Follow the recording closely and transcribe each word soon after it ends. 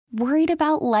Worried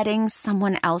about letting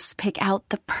someone else pick out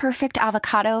the perfect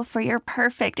avocado for your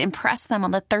perfect impress them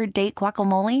on the third date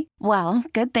guacamole? Well,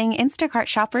 good thing Instacart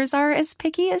shoppers are as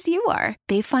picky as you are.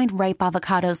 They find ripe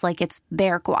avocados like it's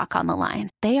their guac on the line.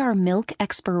 They are milk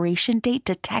expiration date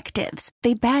detectives.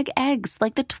 They bag eggs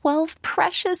like the 12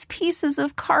 precious pieces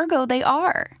of cargo they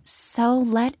are. So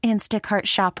let Instacart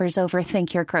shoppers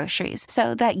overthink your groceries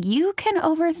so that you can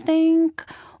overthink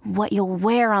what you'll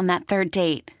wear on that third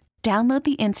date. Download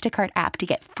the Instacart app to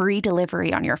get free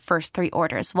delivery on your first 3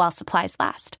 orders while supplies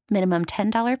last. Minimum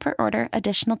 $10 per order.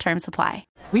 Additional terms apply.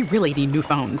 We really need new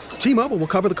phones. T-Mobile will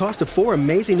cover the cost of 4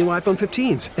 amazing new iPhone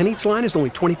 15s, and each line is only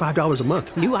 $25 a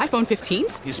month. New iPhone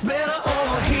 15s? It's better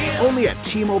over here. Only at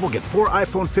T-Mobile, get 4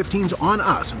 iPhone 15s on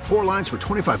us and 4 lines for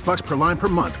 $25 per line per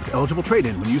month with eligible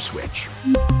trade-in when you switch.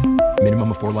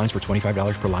 Minimum of 4 lines for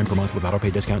 $25 per line per month with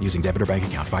autopay discount using debit or bank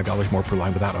account. $5 more per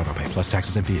line without autopay, plus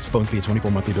taxes and fees. Phone fee at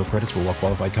 24 monthly bill credits for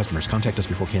well-qualified customers. Contact us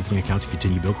before canceling account to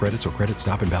continue bill credits or credit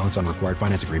stop and balance on required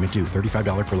finance agreement due.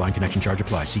 $35 per line connection charge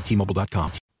applies. See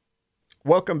T-Mobile.com.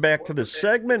 Welcome back to the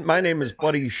segment. My name is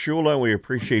Buddy Shula. We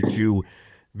appreciate you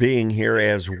being here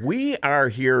as we are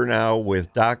here now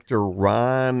with Dr.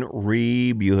 Ron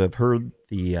Reeb. You have heard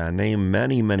the name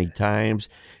many, many times.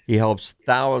 He helps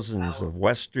thousands of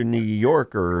Western New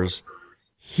Yorkers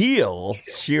heal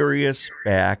serious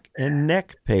back and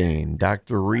neck pain.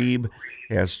 Dr. Reeb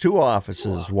has 2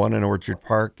 offices, one in Orchard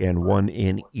Park and one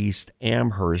in East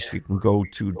Amherst. You can go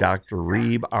to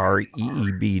drreeb,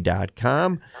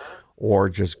 REEB.com, or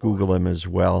just Google him as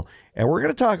well. And we're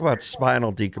going to talk about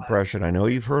spinal decompression. I know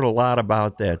you've heard a lot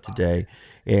about that today.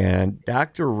 And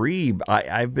Dr. Reeb,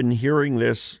 I've been hearing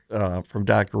this from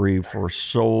Dr. Reeb for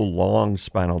so long,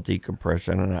 spinal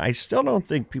decompression, and I still don't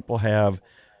think people have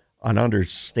an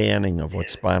understanding of what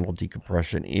spinal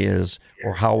decompression is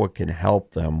or how it can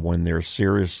help them when they're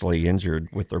seriously injured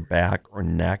with their back or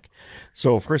neck.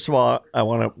 So first of all, I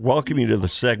want to welcome you to the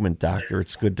segment, Doctor.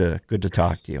 It's good to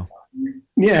talk to you.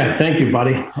 Yeah, thank you,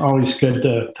 buddy. Always good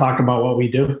to talk about what we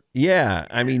do. Yeah,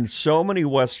 I mean, so many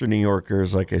Western New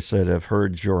Yorkers, like I said, have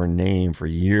heard your name for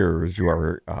years. You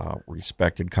are a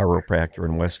respected chiropractor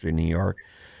in Western New York.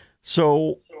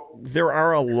 So there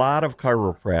are a lot of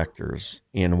chiropractors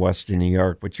in Western New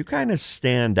York, but you kind of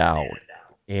stand out.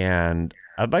 And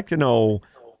I'd like to know,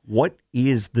 what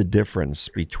is the difference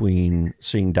between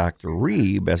seeing Dr.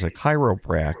 Reeb as a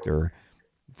chiropractor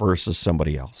versus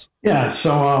somebody else? Yeah,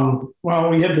 so,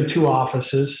 well, we have the 2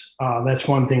 offices. That's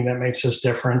one thing that makes us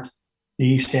different, the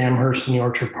East Amherst and the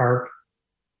Orchard Park.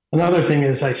 Another thing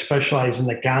is I specialize in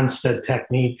the Gonstead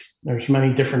technique. There's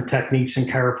many different techniques in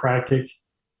chiropractic.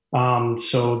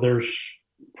 So there's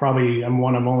probably, I'm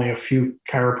one of only a few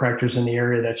chiropractors in the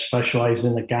area that specialize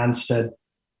in the Gonstead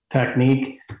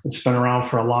technique. It's been around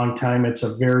for a long time. It's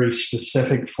a very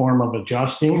specific form of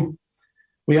adjusting.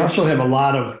 We also have a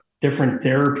lot of different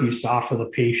therapies to offer the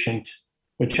patient,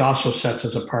 which also sets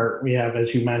us apart. We have,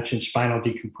 as you mentioned, spinal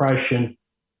decompression.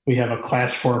 We have a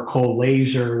class 4 cold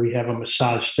laser. We have a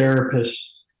massage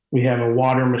therapist. We have a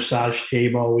water massage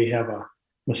table. We have a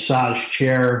massage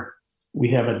chair. We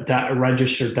have a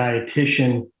registered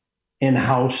dietitian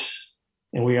in-house.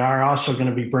 And we are also going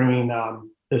to be bringing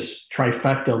this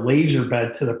trifecta laser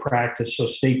bed to the practice. So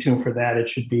stay tuned for that. It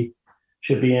should be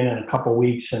in a couple of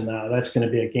weeks, and that's going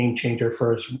to be a game changer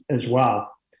for us as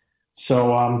well.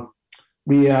 So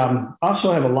we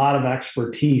also have a lot of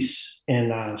expertise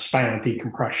in spinal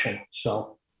decompression.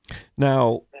 So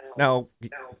now,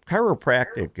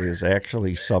 chiropractic is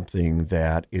actually something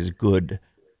that is good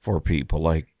for people.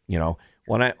 Like, you know,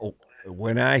 when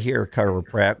I hear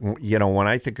chiropractic, you know, when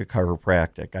I think of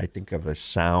chiropractic, I think of a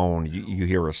sound. You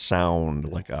hear a sound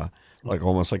like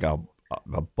almost like a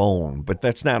bone, but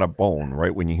that's not a bone,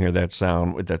 right? When you hear that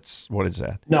sound, what is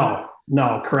that?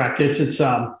 No, correct. It's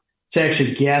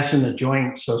actually gas in the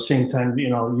joint. So same time, you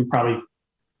know, you probably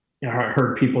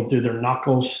heard people do their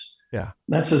knuckles. Yeah.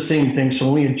 That's the same thing. So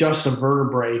when we adjust a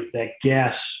vertebrae, that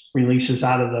gas releases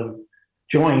out of the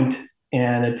joint,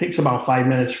 and it takes about 5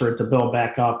 minutes for it to build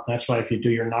back up. That's why if you do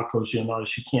your knuckles, you'll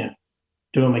notice you can't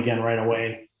do them again right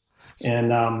away.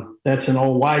 And that's an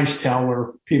old wives' tale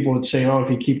where people would say, oh, if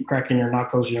you keep cracking your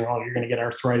knuckles, you're going to get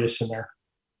arthritis in there.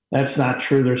 That's not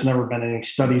true. There's never been any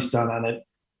studies done on it.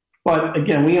 But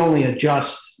again, we only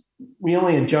adjust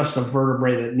a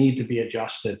vertebrae that need to be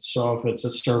adjusted. So if it's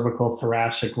a cervical,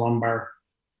 thoracic, lumbar,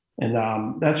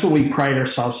 and that's what we pride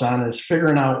ourselves on, is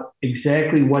figuring out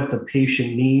exactly what the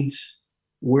patient needs,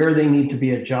 where they need to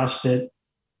be adjusted.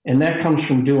 And that comes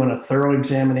from doing a thorough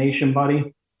examination,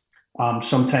 buddy.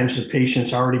 Sometimes the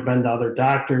patient's already been to other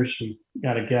doctors. We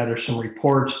got to gather some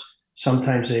reports.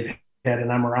 Sometimes they've had an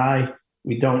MRI.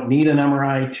 We don't need an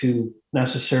MRI to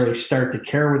necessarily start the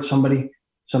care with somebody.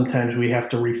 Sometimes we have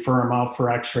to refer them out for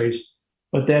x-rays.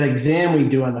 But that exam we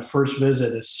do on the first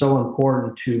visit is so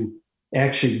important to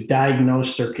actually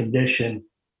diagnose their condition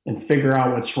and figure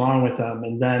out what's wrong with them,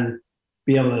 and then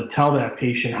be able to tell that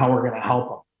patient how we're going to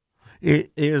help them.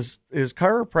 Is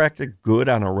chiropractic good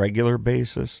on a regular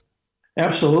basis?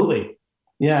 Absolutely.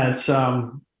 Yeah, it's,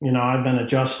 I've been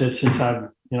adjusted since I'm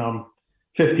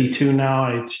 52 now.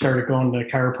 I started going to a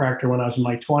chiropractor when I was in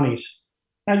my 20s.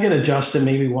 I get adjusted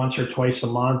maybe once or twice a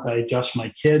month. I adjust my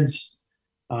kids.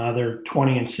 They're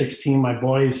 20 and 16, my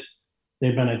boys.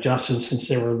 They've been adjusting since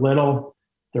they were little.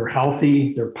 They're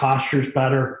healthy. Their posture's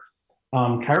better.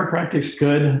 Chiropractic's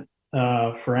good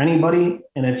for anybody,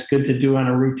 and it's good to do on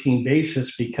a routine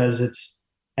basis because it's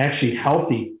actually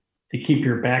healthy to keep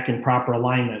your back in proper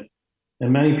alignment.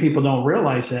 And many people don't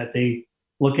realize that. They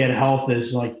look at health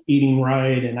as like eating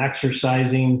right and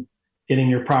exercising, getting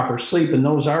your proper sleep, and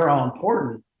those are all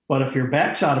important. But if your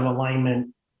back's out of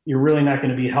alignment, you're really not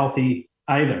going to be healthy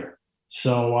either.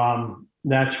 So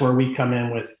that's where we come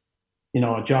in with,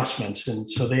 adjustments. And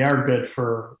so they are good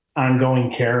for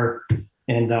ongoing care.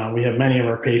 And we have many of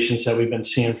our patients that we've been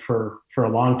seeing for a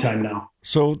long time now.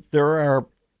 So there are,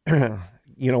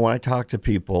 when I talk to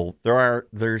people,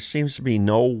 there seems to be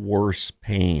no worse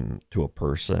pain to a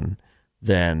person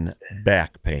than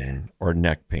back pain or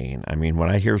neck pain. I mean, when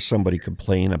I hear somebody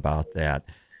complain about that,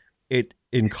 it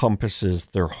encompasses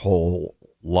their whole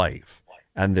life,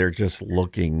 and they're just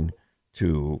looking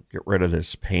to get rid of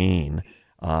this pain.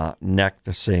 Neck,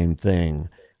 the same thing.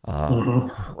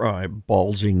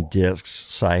 Bulging discs,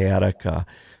 sciatica.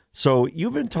 So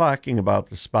you've been talking about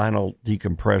the spinal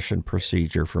decompression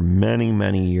procedure for many,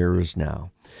 many years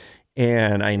now.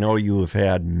 And I know you have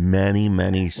had many,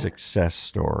 many success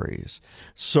stories.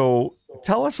 So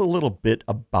tell us a little bit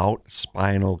about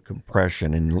spinal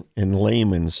compression in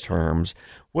layman's terms.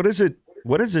 What is it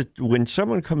when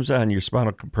someone comes on your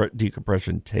spinal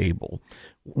decompression table?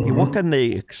 What can they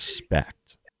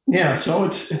expect? Yeah, so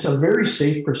it's a very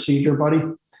safe procedure, buddy.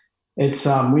 It's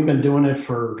we've been doing it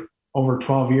for over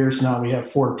 12 years now. We have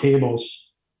 4 tables.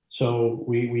 So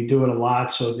we do it a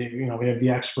lot. So, we have the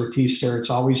expertise there. It's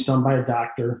always done by a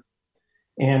doctor.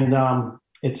 And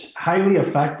it's highly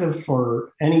effective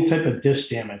for any type of disc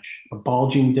damage, a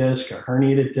bulging disc, a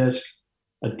herniated disc,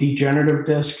 a degenerative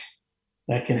disc.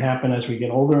 That can happen as we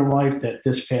get older in life. That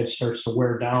disc pad starts to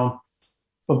wear down.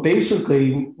 But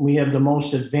basically, we have the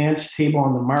most advanced table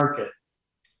on the market.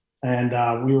 And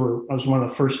I was one of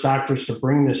the first doctors to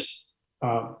bring this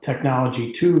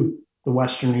technology to the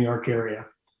Western New York area.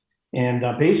 And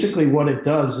basically what it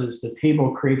does is the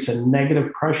table creates a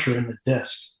negative pressure in the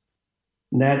disc.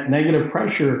 And that negative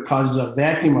pressure causes a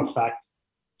vacuum effect.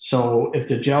 So if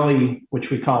the jelly,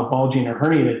 which we call bulging or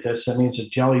herniated disc, that means the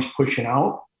jelly's pushing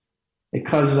out, it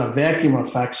causes a vacuum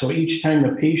effect. So each time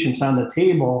the patient's on the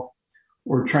table,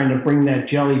 we're trying to bring that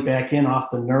jelly back in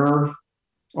off the nerve,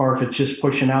 or if it's just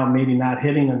pushing out, maybe not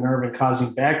hitting the nerve and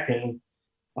causing back pain,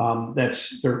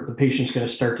 the patient's going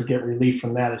to start to get relief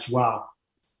from that as well.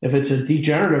 If it's a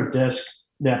degenerative disc,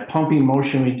 that pumping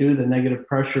motion we do, the negative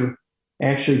pressure,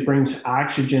 actually brings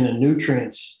oxygen and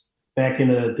nutrients back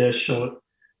into the disc,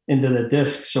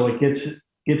 so it gets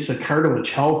the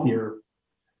cartilage healthier.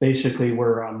 Basically,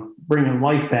 we're bringing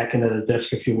life back into the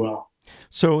disc, if you will.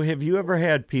 So have you ever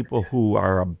had people who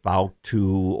are about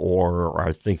to or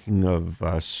are thinking of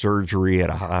surgery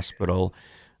at a hospital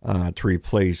to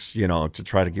replace, to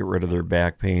try to get rid of their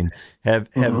back pain? Have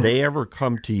they ever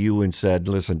come to you and said,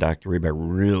 listen, Dr. Reeb, I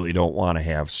really don't want to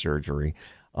have surgery.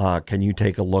 Can you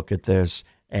take a look at this?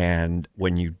 And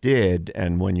when you did,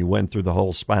 and when you went through the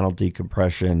whole spinal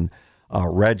decompression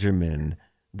regimen,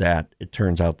 that it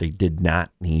turns out they did not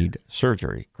need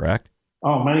surgery, correct?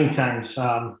 Oh, many times.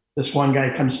 This one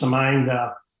guy comes to mind,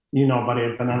 buddy,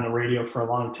 I've been on the radio for a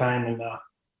long time, and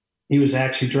he was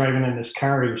actually driving in his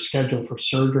car. He was scheduled for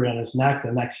surgery on his neck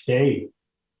the next day,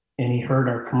 and he heard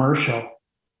our commercial,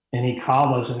 and he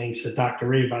called us and he said, Dr.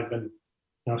 Reeb, I've been,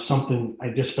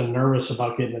 I've just been nervous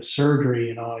about getting a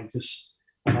surgery.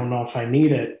 I don't know if I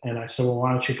need it. And I said, well,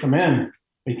 why don't you come in?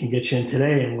 We can get you in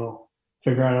today and we'll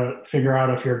figure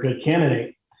out if you're a good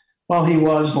candidate. Well, he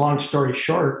was, long story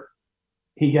short,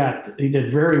 he did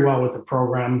very well with the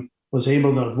program, was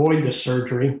able to avoid the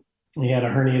surgery. He had a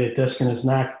herniated disc in his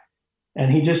neck, and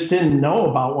he just didn't know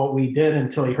about what we did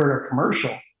until he heard our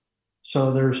commercial.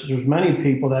 So there's many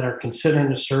people that are considering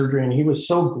the surgery, and he was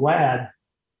so glad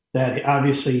that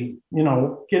obviously,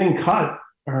 getting cut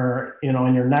or, in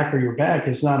your neck or your back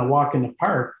is not a walk in the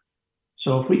park.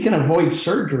 So if we can avoid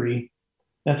surgery,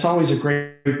 that's always a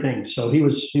great thing. So he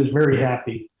was very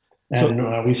happy.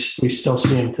 And we still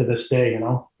see them to this day,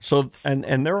 So,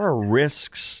 and there are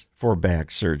risks for back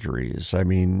surgeries. I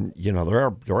mean,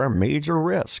 there are major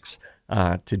risks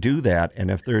to do that.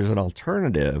 And if there's an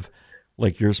alternative,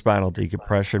 like your spinal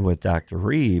decompression with Dr.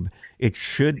 Reeb, it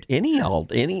should any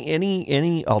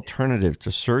alternative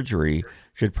to surgery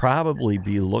should probably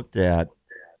be looked at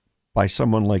by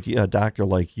someone like a doctor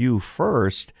like you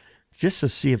first, just to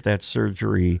see if that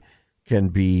surgery can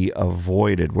be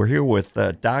avoided. We're here with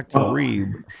Dr.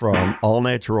 Reeb from All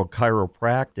Natural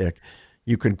Chiropractic.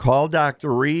 You can call Dr.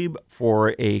 Reeb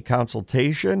for a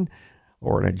consultation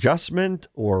or an adjustment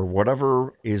or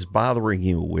whatever is bothering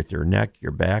you with your neck,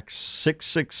 your back.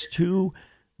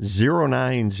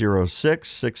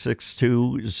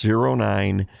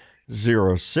 662-0906,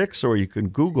 662-0906, or you can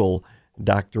Google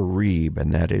Dr. Reeb,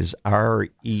 and that is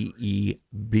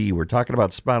R-E-E-B. We're talking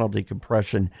about spinal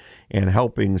decompression and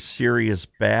helping serious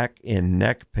back and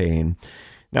neck pain.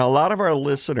 Now, a lot of our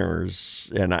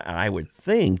listeners, and I would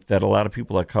think that a lot of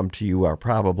people that come to you are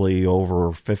probably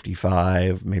over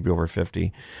 55, maybe over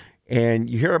 50, and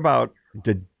you hear about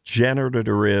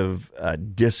degenerative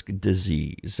disc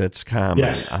disease. That's common.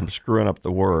 Yes. I'm screwing up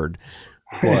the word.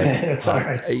 But, it's all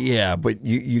right. Yeah, but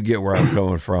you get where I'm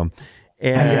coming from.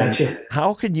 And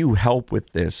how can you help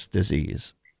with this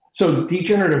disease? So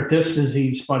degenerative disc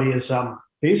disease, buddy, is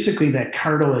basically that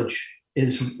cartilage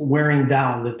is wearing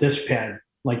down the disc pad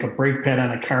like a brake pad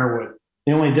on a car would.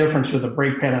 The only difference with a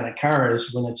brake pad on a car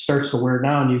is when it starts to wear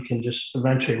down, you can just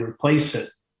eventually replace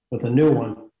it with a new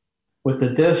one. With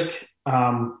the disc,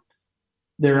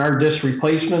 there are disc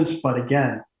replacements, but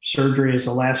again, surgery is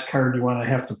the last card you want to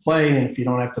have to play, and if you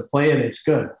don't have to play it, it's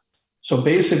good. So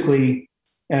basically,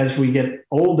 as we get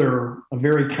older, a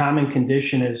very common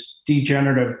condition is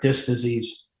degenerative disc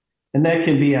disease. And that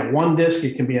can be at one disc,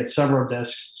 it can be at several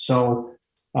discs. So,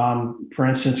 for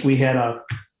instance, we had a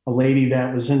lady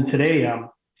that was in today.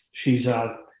 She's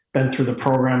been through the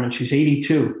program and she's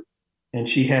 82. And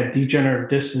she had degenerative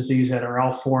disc disease at her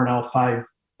L4 and L5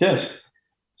 disc.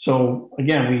 So,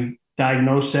 again, we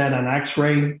diagnosed that on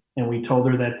x-ray and we told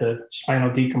her that the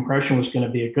spinal decompression was going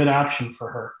to be a good option for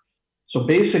her. So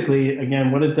basically,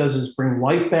 again, what it does is bring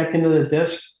life back into the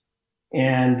disc,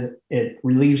 and it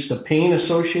relieves the pain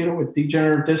associated with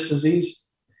degenerative disc disease.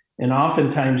 And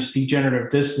oftentimes, degenerative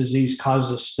disc disease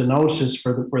causes stenosis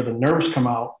where the nerves come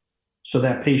out, so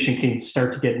that patient can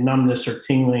start to get numbness or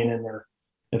tingling in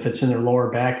if it's in their lower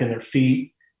back and their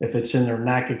feet. If it's in their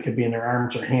neck, it could be in their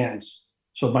arms or hands.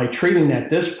 So by treating that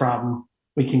disc problem,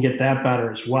 we can get that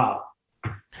better as well.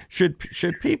 Should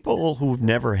people who've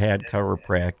never had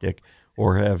chiropractic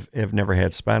or have never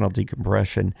had spinal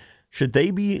decompression, should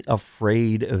they be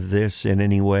afraid of this in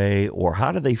any way? Or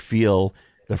how do they feel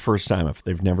the first time if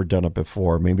they've never done it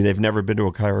before? Maybe they've never been to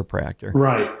a chiropractor.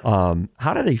 Right.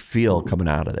 How do they feel coming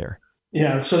out of there?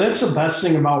 Yeah, so that's the best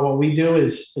thing about what we do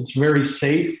is it's very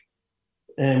safe.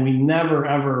 And we never,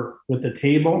 ever, with the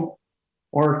table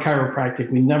or chiropractic,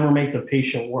 we never make the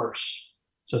patient worse.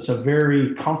 So it's a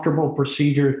very comfortable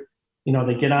procedure.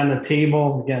 They get on the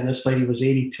table. Again, this lady was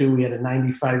 82. We had a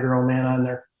 95-year-old man on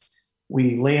there.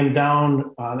 We lay him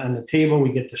down on the table.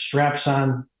 We get the straps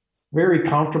on. Very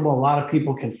comfortable. A lot of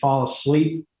people can fall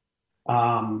asleep.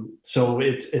 So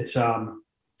it's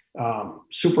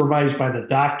supervised by the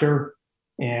doctor.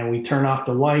 And we turn off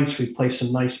the lights. We play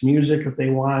some nice music if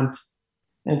they want.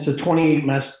 And it's a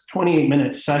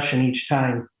 28-minute session each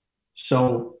time.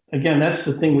 So again, that's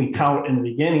the thing we tout in the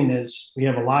beginning is we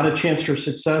have a lot of chance for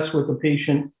success with the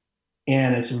patient,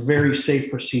 and it's a very safe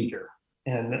procedure.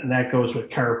 And that goes with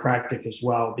chiropractic as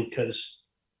well, because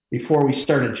before we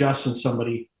start adjusting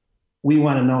somebody, we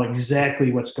want to know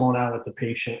exactly what's going on with the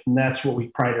patient. And that's what we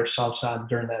pride ourselves on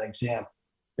during that exam.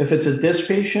 If it's a disc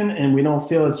patient and we don't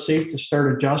feel it's safe to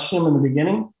start adjusting them in the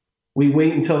beginning, we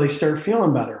wait until they start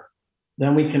feeling better.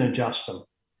 Then we can adjust them.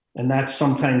 And that's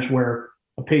sometimes where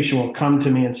a patient will come to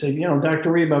me and say,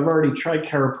 Dr. Reeb, I've already tried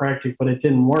chiropractic, but it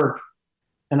didn't work.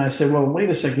 And I said, well, wait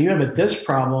a second, you have a disc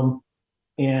problem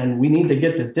and we need to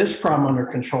get the disc problem under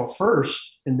control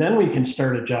first, and then we can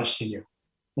start adjusting you.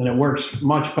 And it works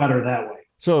much better that way.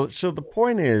 So the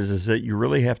point is that you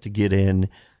really have to get in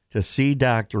to see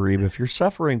Dr. Reeb if you're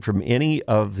suffering from any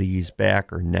of these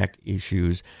back or neck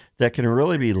issues that can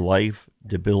really be life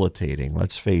debilitating.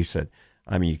 Let's face it.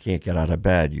 I mean, you can't get out of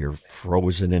bed. You're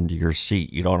frozen into your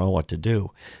seat. You don't know what to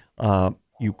do.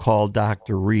 You call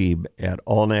Dr. Reeb at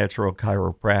All Natural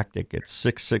Chiropractic at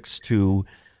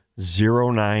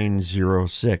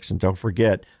 662-0906. And don't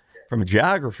forget, from a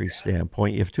geography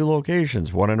standpoint, you have two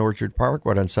locations, one in Orchard Park,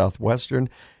 one on Southwestern,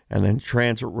 and then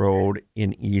Transit Road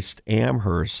in East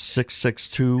Amherst,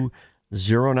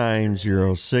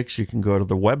 0906. You can go to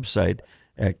the website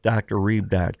at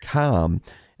drreeb.com,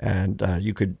 and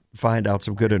you could find out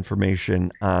some good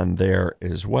information on there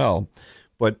as well.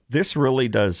 But this really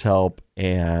does help,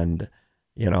 and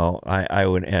I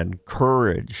would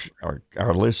encourage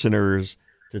our listeners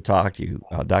to talk to you.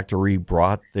 Dr. Reeb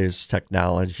brought this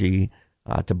technology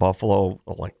to Buffalo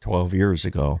like 12 years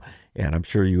ago, and I'm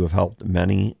sure you have helped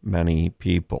many, many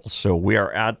people. So we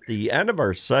are at the end of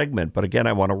our segment, but again,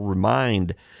 I want to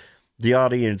remind the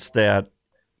audience that,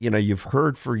 you've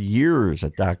heard for years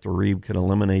that Dr. Reeb can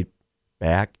eliminate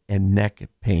back and neck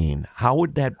pain. How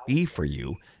would that be for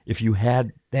you if you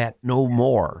had that no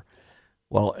more?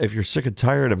 Well, if you're sick and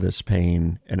tired of this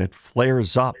pain and it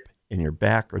flares up in your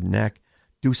back or neck,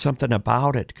 do something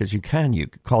about it, because you can. You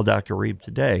could call Dr. Reeb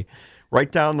today.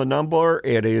 Write down the number.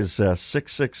 It is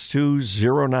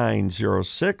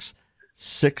 662-0906,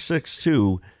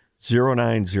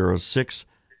 662-0906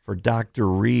 for Dr.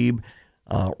 Reeb.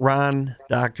 Ron,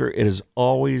 Doctor, it is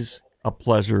always a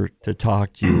pleasure to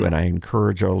talk to you, and I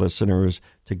encourage our listeners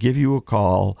to give you a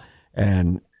call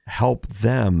and help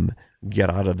them get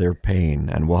out of their pain.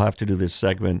 And we'll have to do this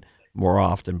segment more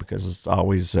often because it's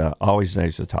always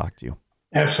nice to talk to you.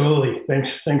 Absolutely.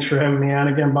 Thanks for having me on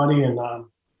again, buddy, and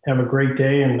have a great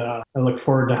day, and I look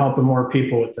forward to helping more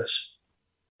people with this.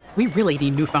 We really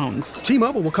need new phones.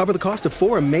 T-Mobile will cover the cost of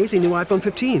 4 amazing new iPhone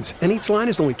 15s, and each line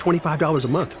is only $25 a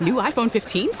month. New iPhone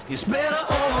 15s? It's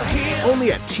better over here.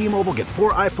 Only at T-Mobile, get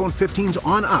 4 iPhone 15s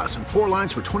on us and 4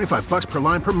 lines for $25 per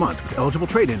line per month with eligible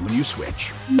trade-in when you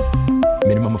switch.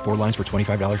 Minimum of 4 lines for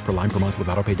 $25 per line per month with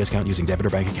autopay discount using debit or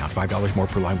bank account. $5 more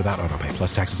per line without autopay,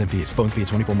 plus taxes and fees. Phone fee at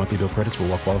 24 monthly bill credits for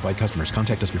well-qualified customers.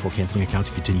 Contact us before canceling account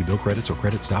to continue bill credits or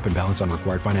credit stop and balance on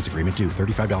required finance agreement due.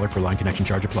 $35 per line connection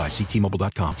charge applies. See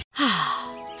T-Mobile.com.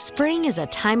 Spring is a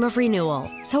time of renewal,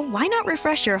 so why not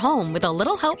refresh your home with a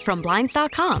little help from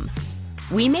Blinds.com?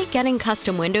 We make getting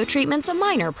custom window treatments a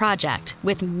minor project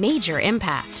with major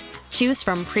impact. Choose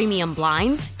from premium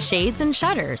blinds, shades, and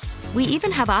shutters. We even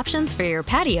have options for your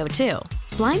patio, too.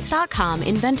 Blinds.com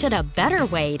invented a better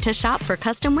way to shop for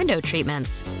custom window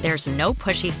treatments. There's no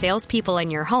pushy salespeople in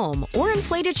your home or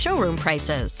inflated showroom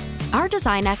prices. Our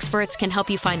design experts can help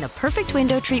you find the perfect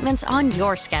window treatments on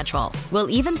your schedule. We'll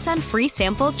even send free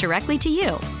samples directly to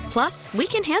you. Plus, we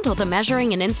can handle the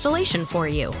measuring and installation for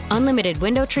you. Unlimited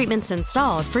window treatments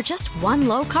installed for just one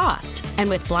low cost. And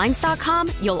with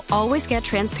Blinds.com, you'll always get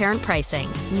transparent pricing.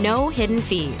 No hidden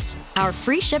fees. Our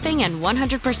free shipping and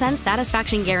 100%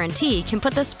 satisfaction guarantee can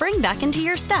put the spring back into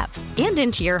your step and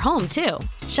into your home, too.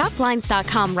 Shop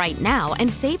Blinds.com right now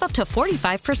and save up to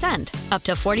 45%. Up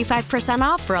to 45%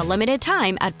 off for a limited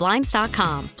time at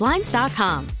Blinds.com.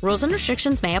 Blinds.com. Rules and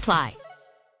restrictions may apply.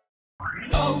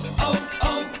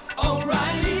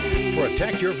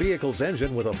 Protect your vehicle's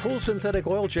engine with a full synthetic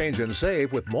oil change and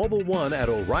save with Mobil 1 at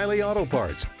O'Reilly Auto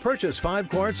Parts. Purchase 5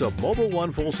 quarts of Mobil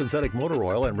 1 full synthetic motor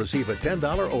oil and receive a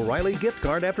 $10 O'Reilly gift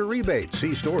card after rebate.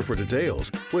 See store for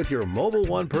details. With your Mobil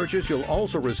 1 purchase, you'll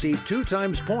also receive 2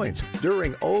 times points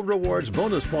during O Rewards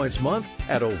Bonus Points Month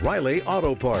at O'Reilly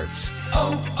Auto Parts.